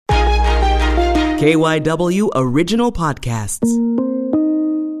KYW Original Podcasts.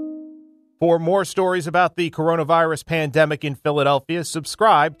 For more stories about the coronavirus pandemic in Philadelphia,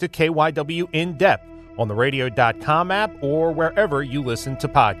 subscribe to KYW In Depth on the radio.com app or wherever you listen to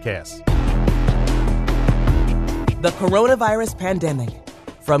podcasts. The coronavirus pandemic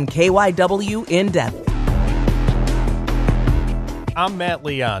from KYW In Depth. I'm Matt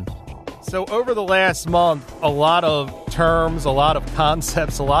Leon. So over the last month, a lot of terms, a lot of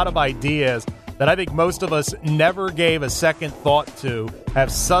concepts, a lot of ideas that I think most of us never gave a second thought to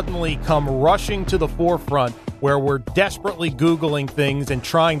have suddenly come rushing to the forefront, where we're desperately Googling things and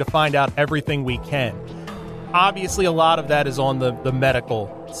trying to find out everything we can. Obviously, a lot of that is on the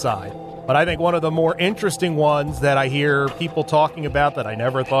medical side. But I think one of the more interesting ones that I hear people talking about that I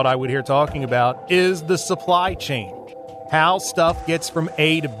never thought I would hear talking about is the supply chain. How stuff gets from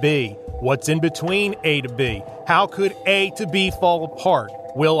A to B. What's in between A to B? How could A to B fall apart?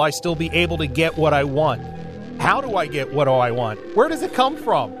 Will I still be able to get what I want? How do I get what I want? Where does it come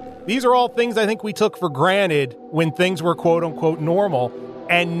from? These are all things I think we took for granted when things were quote-unquote normal,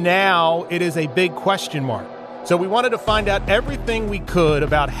 and now it is a big question mark. So we wanted to find out everything we could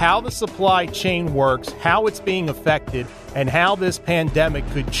about how the supply chain works, how it's being affected, and how this pandemic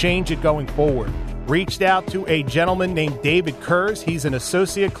could change it going forward. Reached out to a gentleman named David Kurz. He's an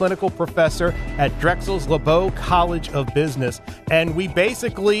associate clinical professor at Drexel's LeBeau College of Business. And we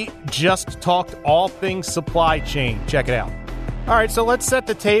basically just talked all things supply chain. Check it out. All right, so let's set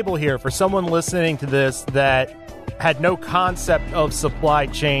the table here for someone listening to this that had no concept of supply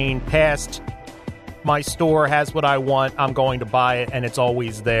chain past my store has what I want, I'm going to buy it, and it's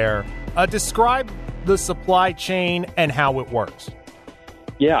always there. Describe the supply chain and how it works.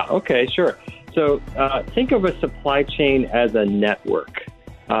 Yeah, okay, sure. So think of a supply chain as a network.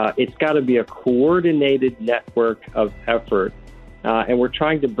 It's got to be a coordinated network of effort, and we're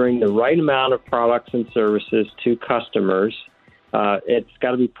trying to bring the right amount of products and services to customers. It's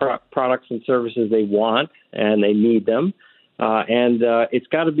got to be products and services they want and they need them, and it's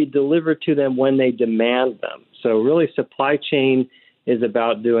got to be delivered to them when they demand them. So really, supply chain is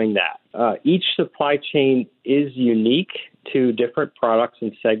about doing that. Each supply chain is unique to different products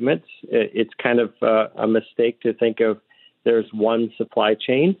and segments. It's kind of a mistake to think of there's one supply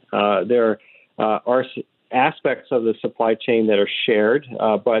chain. There are aspects of the supply chain that are shared,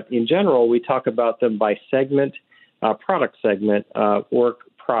 but in general, we talk about them by segment, product segment, or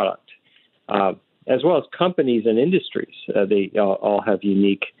product, as well as companies and industries. They all have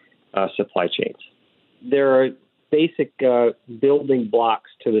unique supply chains. There are basic building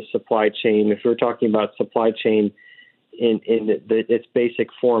blocks to the supply chain. If we're talking about supply chain in its basic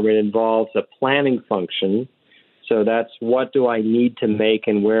form, it involves a planning function. So that's what do I need to make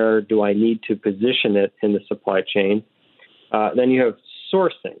and where do I need to position it in the supply chain. Then you have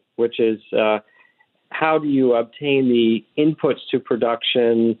sourcing, which is how do you obtain the inputs to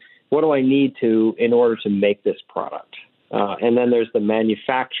production? What do I need to in order to make this product? And then there's the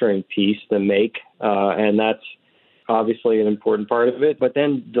manufacturing piece, the make, and that's obviously an important part of it. But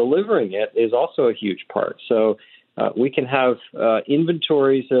then delivering it is also a huge part. So we can have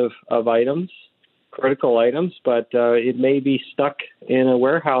inventories of items, critical items, but it may be stuck in a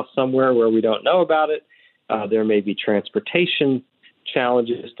warehouse somewhere where we don't know about it. There may be transportation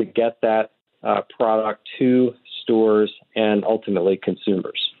challenges to get that product to stores and ultimately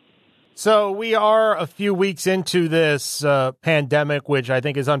consumers. So we are a few weeks into this pandemic, which I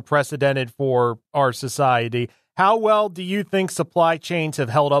think is unprecedented for our society. How well do you think supply chains have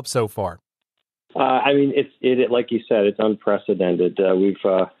held up so far? I mean, it like you said, it's unprecedented.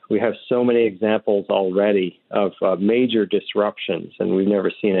 We have so many examples already of major disruptions, and we've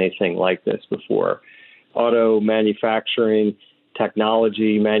never seen anything like this before. Auto manufacturing,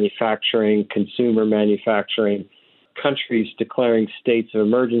 technology manufacturing, consumer manufacturing, countries declaring states of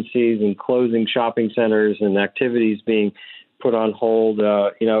emergencies and closing shopping centers and activities being put on hold.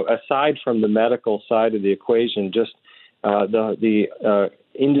 Aside from the medical side of the equation, just the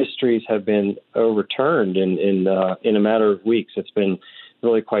industries have been overturned in a matter of weeks. It's been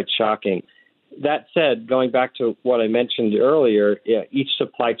really quite shocking. That said, going back to what I mentioned earlier, each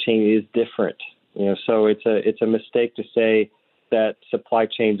supply chain is different. So it's a mistake to say that supply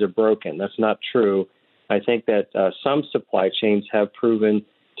chains are broken. That's not true. I think that some supply chains have proven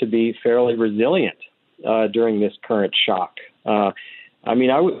to be fairly resilient during this current shock. I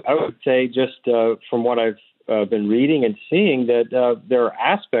would say just from what I've been reading and seeing that there are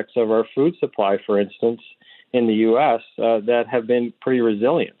aspects of our food supply, for instance, in the U.S. That have been pretty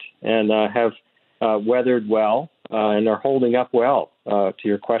resilient and have weathered well and are holding up well, to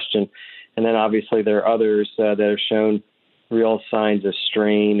your question. And then obviously there are others that have shown real signs of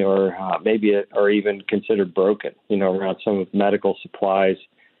strain or or even considered broken, around some of medical supplies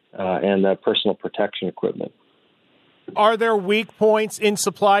and personal protection equipment. Are there weak points in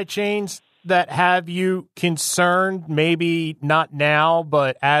supply chains that have you concerned? Maybe not now,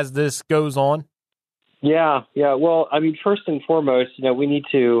 but as this goes on? Yeah. Well, first and foremost, we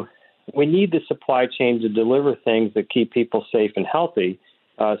need the supply chain to deliver things that keep people safe and healthy.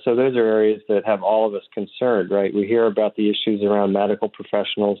 So those are areas that have all of us concerned, right? We hear about the issues around medical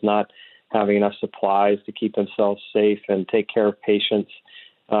professionals not having enough supplies to keep themselves safe and take care of patients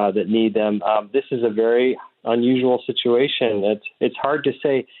that need them. This is a very unusual situation. It's hard to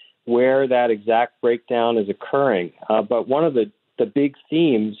say where that exact breakdown is occurring. But one of the big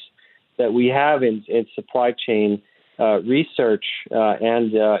themes that we have in supply chain research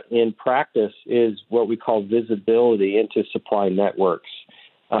and in practice is what we call visibility into supply networks.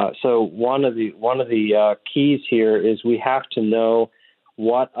 So one of the keys here is we have to know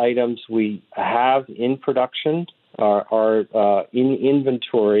what items we have in production, are in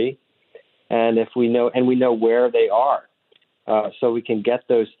inventory, and we know where they are, so we can get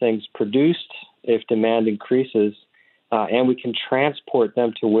those things produced if demand increases, and we can transport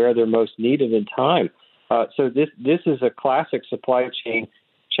them to where they're most needed in time. So this is a classic supply chain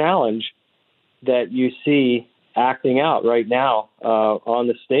challenge that you see acting out right now on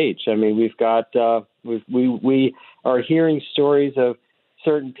the stage. We've got we are hearing stories of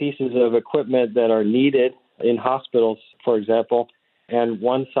certain pieces of equipment that are needed in hospitals, for example, and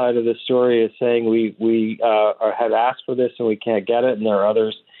one side of the story is saying we have asked for this and we can't get it, and there are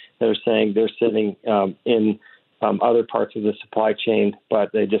others that are saying they're sitting in other parts of the supply chain,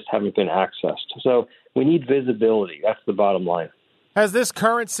 but they just haven't been accessed. So we need visibility. That's the bottom line. Has this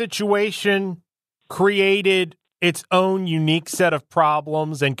current situation created its own unique set of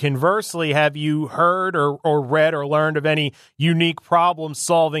problems? And conversely, have you heard or read or learned of any unique problem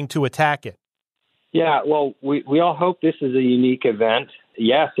solving to attack it? Yeah, well, we all hope this is a unique event.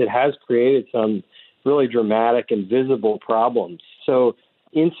 Yes, it has created some really dramatic and visible problems. So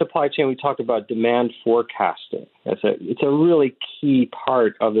in supply chain, we talk about demand forecasting. It's a really key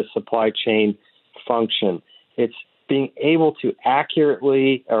part of the supply chain function. It's being able to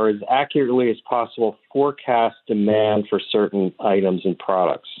accurately, or as accurately as possible, forecast demand for certain items and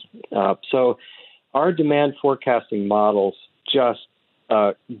products. So our demand forecasting models just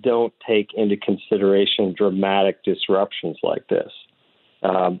don't take into consideration dramatic disruptions like this.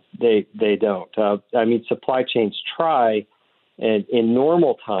 They don't. Supply chains try, and in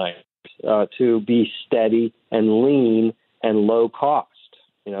normal times, to be steady and lean and low cost.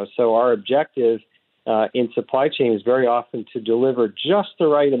 So our objective in supply chain is very often to deliver just the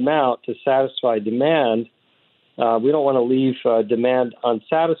right amount to satisfy demand. We don't want to leave demand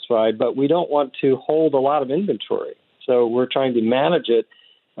unsatisfied, but we don't want to hold a lot of inventory. So we're trying to manage it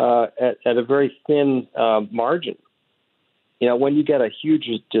at a very thin margin. When you get a huge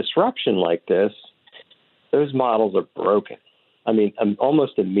disruption like this, those models are broken.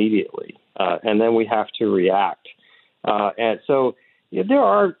 Almost immediately, and then we have to react. And so there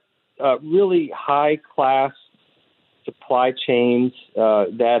are really high-class supply chains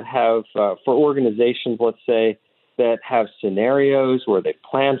that have, for organizations, let's say, that have scenarios where they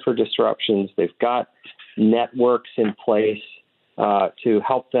plan for disruptions. They've got networks in place to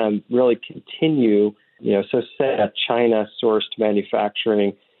help them really continue. So say a China-sourced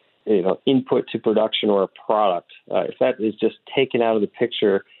manufacturing, input to production or a product. If that is just taken out of the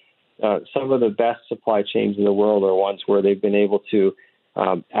picture, some of the best supply chains in the world are ones where they've been able to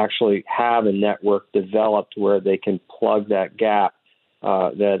actually have a network developed where they can plug that gap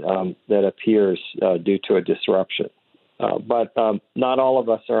that appears due to a disruption. But not all of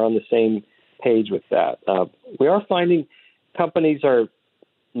us are on the same page with that. We are finding companies are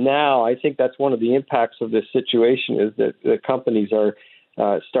now, I think that's one of the impacts of this situation, is that the companies are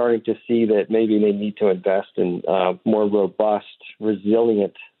starting to see that maybe they need to invest in more robust,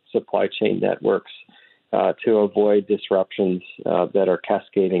 resilient supply chain networks to avoid disruptions that are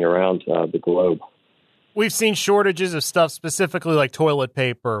cascading around the globe. We've seen shortages of stuff, specifically like toilet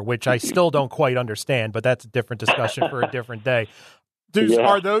paper, which I still don't quite understand, but that's a different discussion for a different day.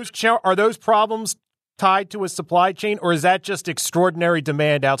 Are those problems tied to a supply chain, or is that just extraordinary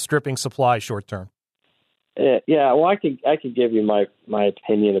demand outstripping supply short term? Yeah, well, I could give you my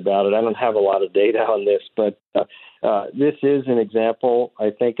opinion about it. I don't have a lot of data on this, but this is an example, I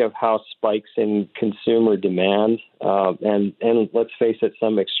think, of how spikes in consumer demand and let's face it,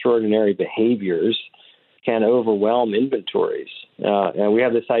 some extraordinary behaviors can overwhelm inventories. And we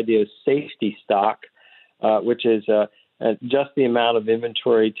have this idea of safety stock, which is just the amount of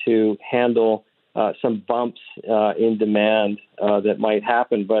inventory to handle some bumps in demand that might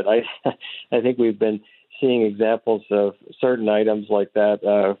happen. But I think we've been seeing examples of certain items like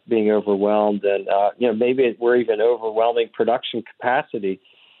that being overwhelmed, and maybe we're even overwhelming production capacity.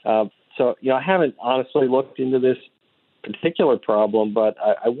 So I haven't honestly looked into this particular problem, but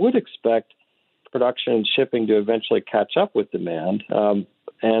I would expect production and shipping to eventually catch up with demand,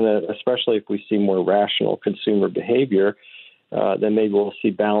 and especially if we see more rational consumer behavior, then maybe we'll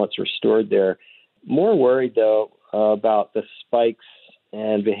see balance restored there. More worried, though, about the spikes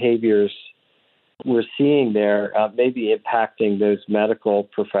and behaviors we're seeing there, maybe impacting those medical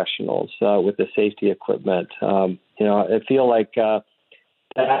professionals with the safety equipment. I feel like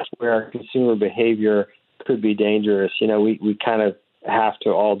that's where consumer behavior could be dangerous. We kind of have to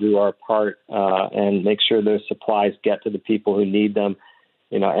all do our part and make sure those supplies get to the people who need them.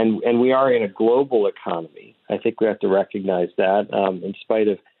 And we are in a global economy. I think we have to recognize that, in spite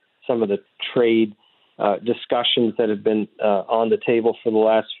of some of the trade discussions that have been on the table for the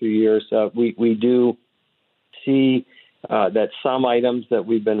last few years. We do see that some items that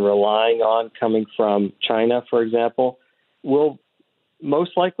we've been relying on coming from China, for example, will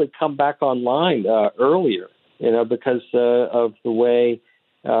most likely come back online earlier, because of the way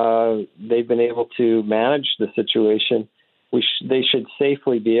they've been able to manage the situation. They should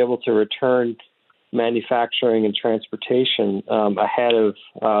safely be able to return manufacturing and transportation ahead of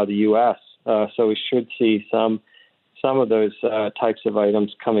the U.S., so we should see some of those types of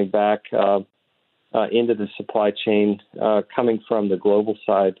items coming back into the supply chain, coming from the global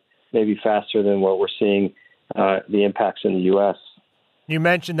side, maybe faster than what we're seeing the impacts in the U.S. You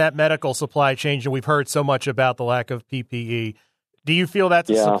mentioned that medical supply chain, and we've heard so much about the lack of PPE. Do you feel that's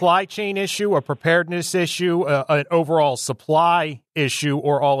a supply chain issue, a preparedness issue, an overall supply issue,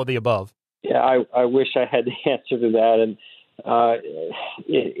 or all of the above? Yeah, I wish I had the answer to that, and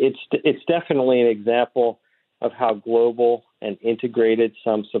it's definitely an example of how global and integrated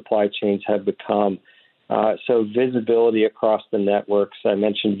some supply chains have become. So visibility across the networks, I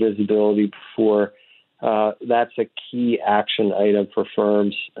mentioned visibility before. That's a key action item for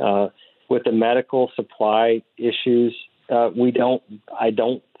firms. With the medical supply issues, I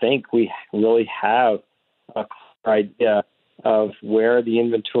don't think we really have a clear idea of where the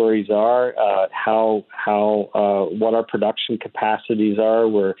inventories are, what our production capacities are,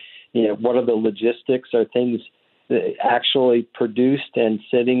 what are the logistics? Are things actually produced and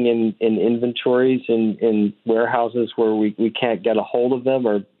sitting in inventories in warehouses where we can't get a hold of them,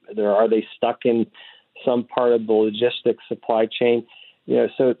 or are they stuck in some part of the logistics supply chain?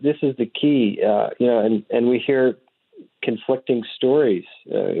 So this is the key, and we hear conflicting stories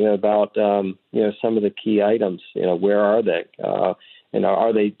about some of the key items. Where are they?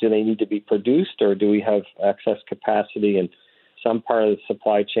 Do they need to be produced, or do we have excess capacity in some part of the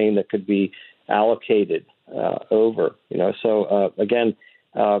supply chain that could be allocated over? So again,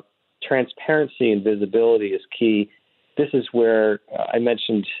 transparency and visibility is key. This is where I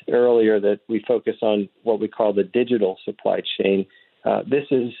mentioned earlier that we focus on what we call the digital supply chain. This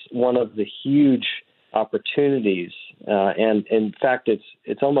is one of the huge opportunities, and in fact,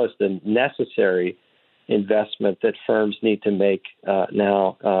 it's almost a necessary investment that firms need to make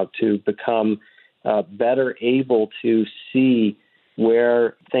now to become better able to see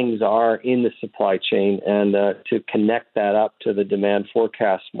where things are in the supply chain and to connect that up to the demand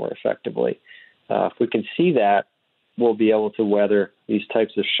forecast more effectively. If we can see that, we'll be able to weather these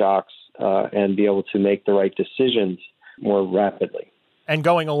types of shocks and be able to make the right decisions more rapidly. And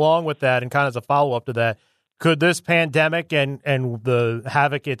going along with that, and kind of as a follow-up to that, could this pandemic and the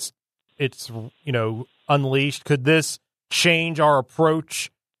havoc it's unleashed, could this change our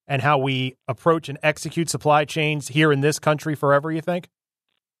approach and how we approach and execute supply chains here in this country forever, you think?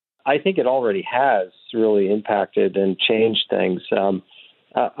 I think it already has really impacted and changed things.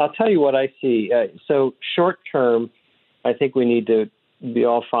 I'll tell you what I see. So short term, I think we need to be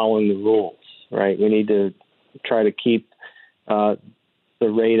all following the rules, right? We need to try to keep the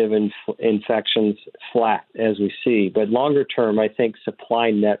rate of infections flat as we see. But longer term, I think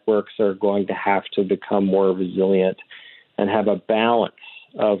supply networks are going to have to become more resilient and have a balance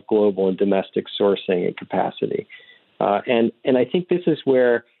of global and domestic sourcing and capacity. And I think this is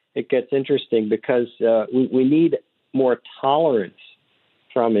where it gets interesting, because we need more tolerance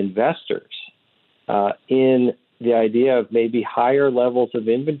from investors in the idea of maybe higher levels of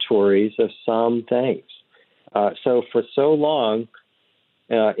inventories of some things. So for so long,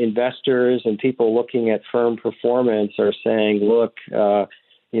 investors and people looking at firm performance are saying, look,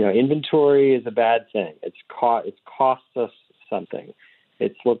 inventory is a bad thing. It costs us something.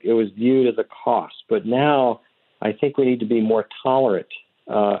 It was viewed as a cost. But now I think we need to be more tolerant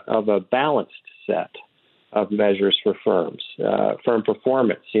of a balanced set of measures for firms, firm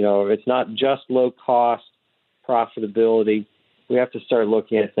performance. It's not just low cost, profitability. We have to start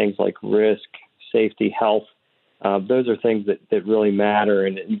looking at things like risk, safety, health. Those are things that really matter,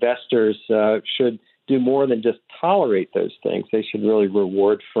 and investors should do more than just tolerate those things. They should really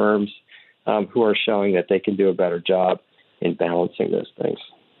reward firms who are showing that they can do a better job in balancing those things.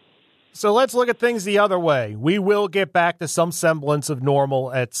 So let's look at things the other way. We will get back to some semblance of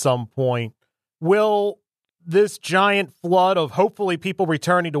normal at some point. Will this giant flood of hopefully people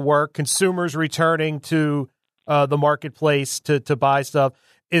returning to work, consumers returning to the marketplace to buy stuff,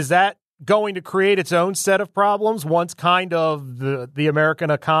 is that going to create its own set of problems once kind of the American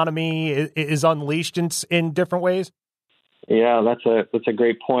economy is unleashed in different ways? Yeah, that's a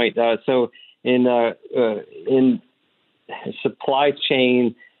great point. So in supply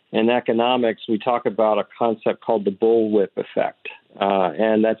chain and economics, we talk about a concept called the bullwhip effect,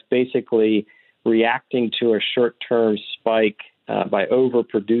 and that's basically reacting to a short-term spike by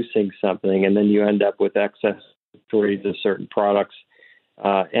overproducing something, and then you end up with excess inventories of certain products.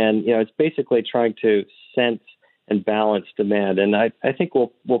 And it's basically trying to sense and balance demand. And I think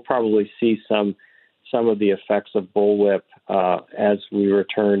we'll probably see some of the effects of bullwhip as we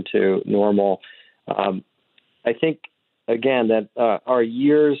return to normal. I think again that our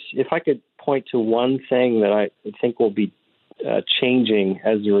years, if I could point to one thing that I think will be changing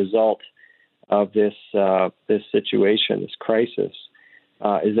as a result of this situation, this crisis,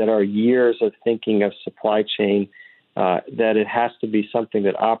 is that our years of thinking of supply chain, that it has to be something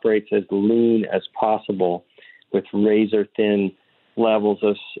that operates as lean as possible with razor-thin levels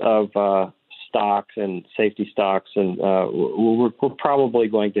of stocks and safety stocks. And we're probably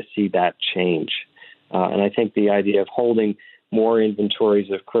going to see that change. And I think the idea of holding more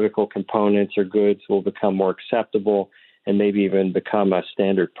inventories of critical components or goods will become more acceptable and maybe even become a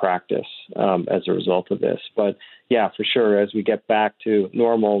standard practice as a result of this. But yeah, for sure, as we get back to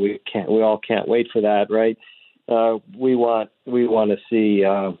normal, we all can't wait for that, right? We want to see.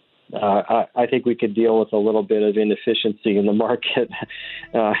 I think we could deal with a little bit of inefficiency in the market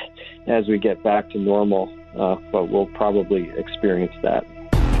as we get back to normal, but we'll probably experience that.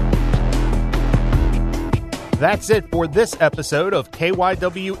 That's it for this episode of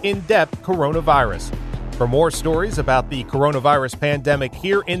KYW In-Depth Coronavirus. For more stories about the coronavirus pandemic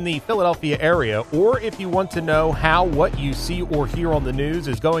here in the Philadelphia area, or if you want to know how what you see or hear on the news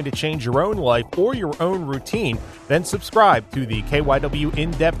is going to change your own life or your own routine, then subscribe to the KYW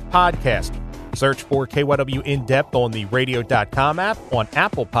In-Depth podcast. Search for KYW In-Depth on the radio.com app, on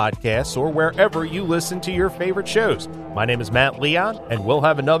Apple Podcasts, or wherever you listen to your favorite shows. My name is Matt Leon, and we'll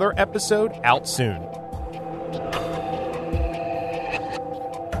have another episode out soon.